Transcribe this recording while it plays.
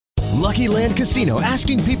Lucky Land Casino,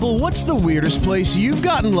 asking people, what's the weirdest place you've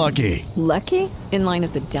gotten lucky? Lucky? In line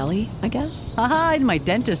at the deli, I guess? Aha, in my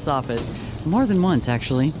dentist's office. More than once,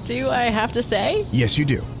 actually. Do I have to say? Yes, you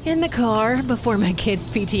do. In the car before my kids'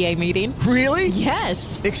 PTA meeting. Really?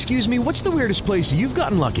 Yes. Excuse me, what's the weirdest place you've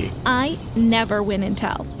gotten lucky? I never win and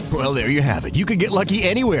tell. Well, there you have it. You can get lucky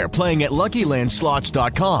anywhere, playing at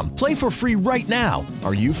LuckyLandSlots.com. Play for free right now.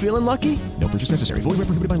 Are you feeling lucky? No purchase necessary. Void where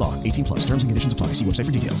prohibited by law. 18 plus. Terms and conditions apply. See website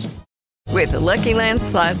for details. With the Lucky Land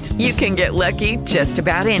Slots, you can get lucky just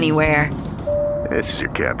about anywhere. This is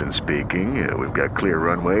your captain speaking. We've got clear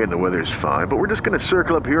runway and the weather's fine, but we're just going to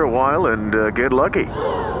circle up here a while and get lucky.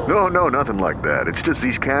 No, nothing like that. It's just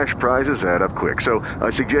these cash prizes add up quick. So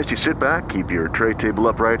I suggest you sit back, keep your tray table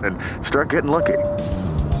upright, and start getting lucky.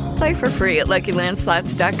 Play for free at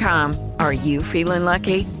LuckyLandSlots.com. Are you feeling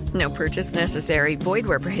lucky? No purchase necessary. Void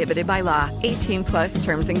where prohibited by law. 18 plus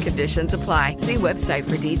terms and conditions apply. See website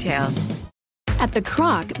for details. At the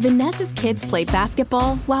Croc, Vanessa's kids play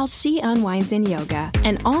basketball while she unwinds in yoga.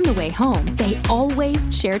 And on the way home, they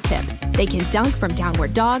always share tips. They can dunk from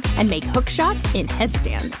downward dog and make hook shots in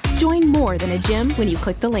headstands. Join more than a gym when you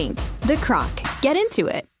click the link. The Croc. Get into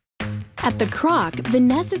it. At the Croc,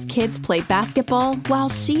 Vanessa's kids play basketball while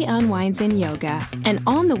she unwinds in yoga. And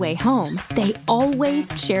on the way home, they always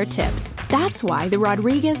share tips. That's why the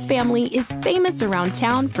Rodriguez family is famous around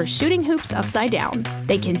town for shooting hoops upside down.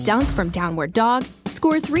 They can dunk from downward dog,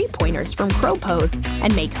 score three-pointers from crow pose,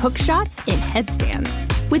 and make hook shots in headstands.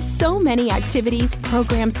 With so many activities,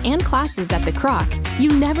 programs, and classes at the Croc, you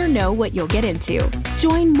never know what you'll get into.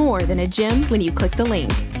 Join more than a gym when you click the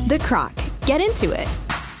link. The Croc. Get into it.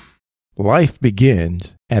 Life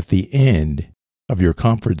begins at the end of your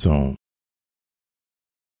comfort zone.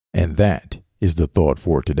 And that is the thought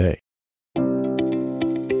for today.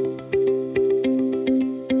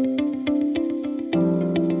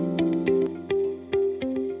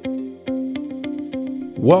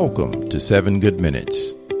 Welcome to 7 Good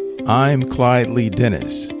Minutes. I'm Clyde Lee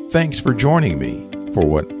Dennis. Thanks for joining me for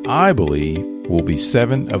what I believe will be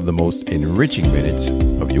 7 of the most enriching minutes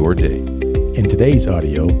of your day. In today's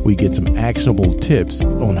audio, we get some actionable tips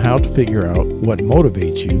on how to figure out what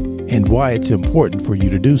motivates you and why it's important for you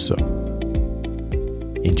to do so.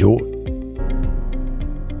 Enjoy.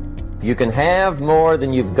 You can have more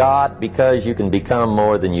than you've got because you can become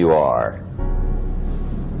more than you are.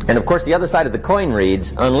 And of course, the other side of the coin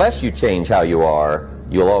reads, unless you change how you are,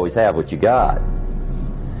 you'll always have what you got.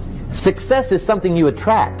 Success is something you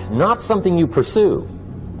attract, not something you pursue.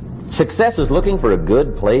 Success is looking for a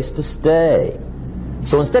good place to stay.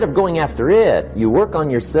 So instead of going after it, you work on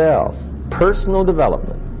yourself. Personal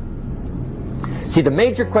development. See, the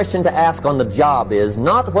major question to ask on the job is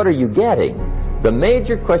not what are you getting? The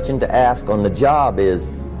major question to ask on the job is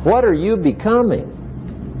what are you becoming?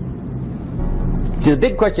 See, the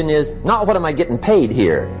big question is not what am I getting paid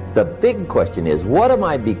here? The big question is what am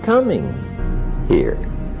I becoming here?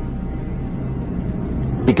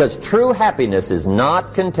 Because true happiness is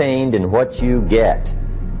not contained in what you get.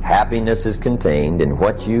 Happiness is contained in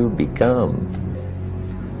what you become.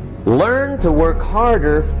 Learn to work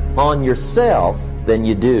harder on yourself than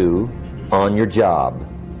you do on your job.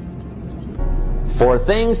 For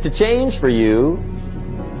things to change for you,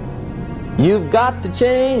 you've got to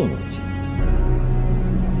change.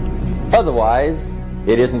 Otherwise,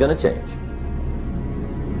 it isn't going to change.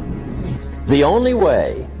 The only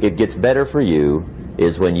way it gets better for you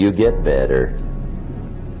is when you get better.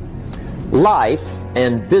 Life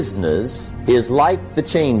and business is like the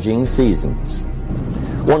changing seasons.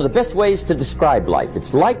 One of the best ways to describe life,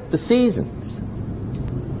 it's like the seasons.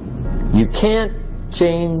 You can't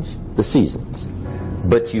change the seasons,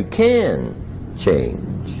 but you can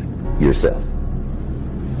change yourself.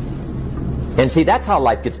 And see, that's how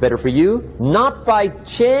life gets better for you, not by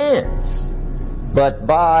chance, but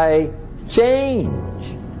by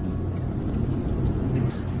change.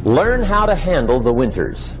 Learn how to handle the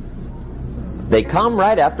winters. They come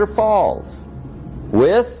right after falls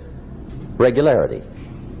with regularity.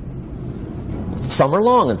 Some are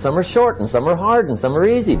long and some are short and some are hard and some are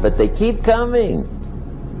easy, but they keep coming.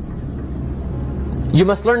 You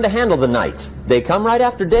must learn to handle the nights. They come right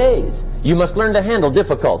after days. You must learn to handle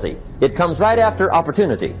difficulty. It comes right after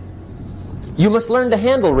opportunity. You must learn to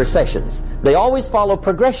handle recessions. They always follow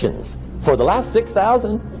progressions. For the last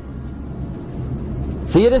 6,000.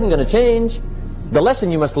 See, it isn't going to change. The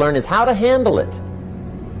lesson you must learn is how to handle it.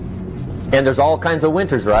 And there's all kinds of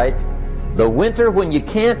winters, right? The winter when you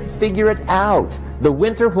can't figure it out. The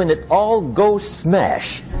winter when it all goes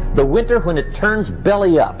smash. The winter when it turns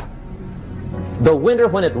belly up. The winter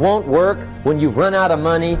when it won't work, when you've run out of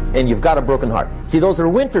money and you've got a broken heart. See, those are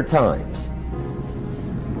winter times.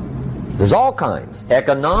 There's all kinds.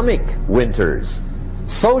 Economic winters,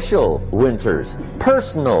 social winters,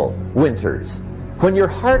 personal winters. When your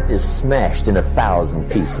heart is smashed in 1,000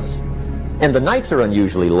 pieces and the nights are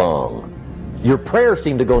unusually long, your prayers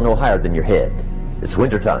seem to go no higher than your head. It's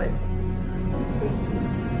wintertime.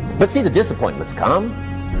 But see, the disappointments come.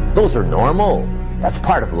 Those are normal. That's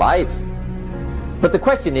part of life. But the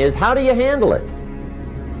question is, how do you handle it?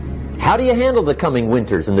 How do you handle the coming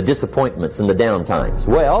winters and the disappointments and the downtimes?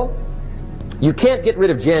 Well, you can't get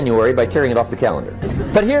rid of January by tearing it off the calendar.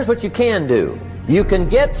 But here's what you can do. You can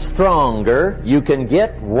get stronger, you can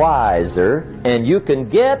get wiser, and you can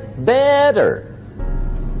get better.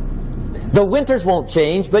 The winters won't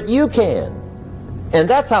change, but you can. And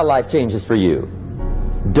that's how life changes for you.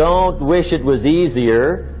 Don't wish it was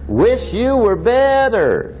easier. Wish you were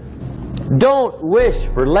better. Don't wish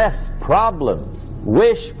for less problems.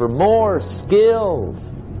 Wish for more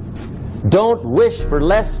skills. Don't wish for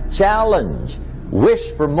less challenge.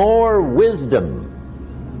 Wish for more wisdom.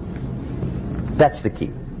 That's the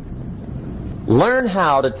key. Learn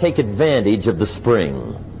how to take advantage of the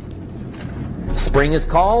spring. Spring is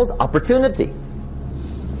called opportunity.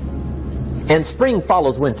 And spring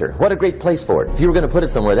follows winter. What a great place for it. If you were going to put it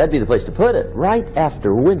somewhere, that'd be the place to put it, right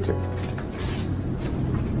after winter.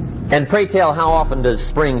 And pray tell, how often does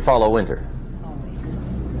spring follow winter?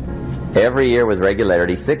 Every year with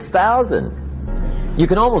regularity, 6,000. You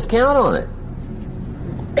can almost count on it.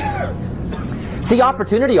 See,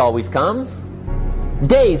 opportunity always comes.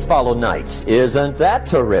 Days follow nights. Isn't that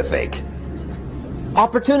terrific?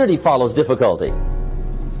 Opportunity follows difficulty.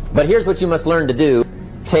 But here's what you must learn to do.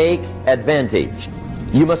 Take advantage.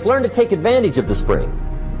 You must learn to take advantage of the spring.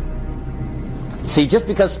 See, just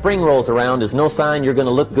because spring rolls around is no sign you're going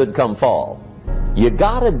to look good come fall. You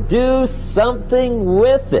gotta do something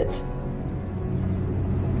with it.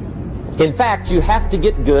 In fact, you have to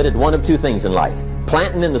get good at one of two things in life.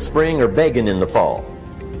 Planting in the spring or begging in the fall.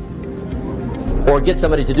 Or get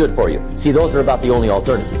somebody to do it for you. See, those are about the only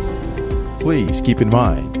alternatives. Please keep in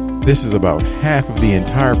mind, this is about half of the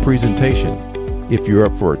entire presentation. If you're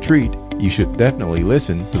up for a treat, you should definitely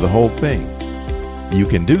listen to the whole thing. You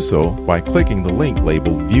can do so by clicking the link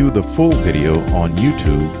labeled View the Full Video on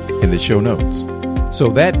YouTube in the show notes. So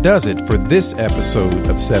that does it for this episode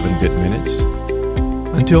of 7 Good Minutes.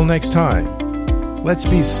 Until next time, let's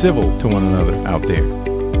be civil to one another out there.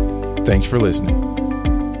 Thanks for listening.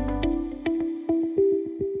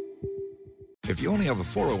 If you only have a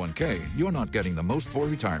 401k, you're not getting the most for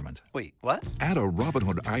retirement. Wait, what? Add a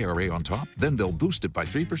Robinhood IRA on top, then they'll boost it by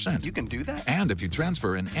 3%. You can do that? And if you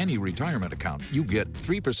transfer in any retirement account, you get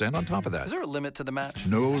 3% on top of that. Is there a limit to the match?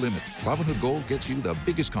 No limit. Robinhood Gold gets you the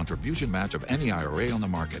biggest contribution match of any IRA on the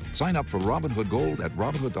market. Sign up for Robinhood Gold at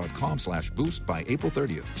Robinhood.com/boost by April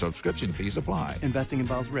 30th. Subscription fees apply. Investing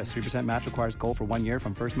involves risk. 3% match requires gold for 1 year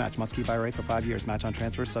from first match. Must keep IRA for 5 years. Match on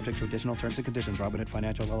transfers subject to additional terms and conditions. Robinhood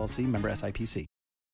Financial LLC, member SIPC.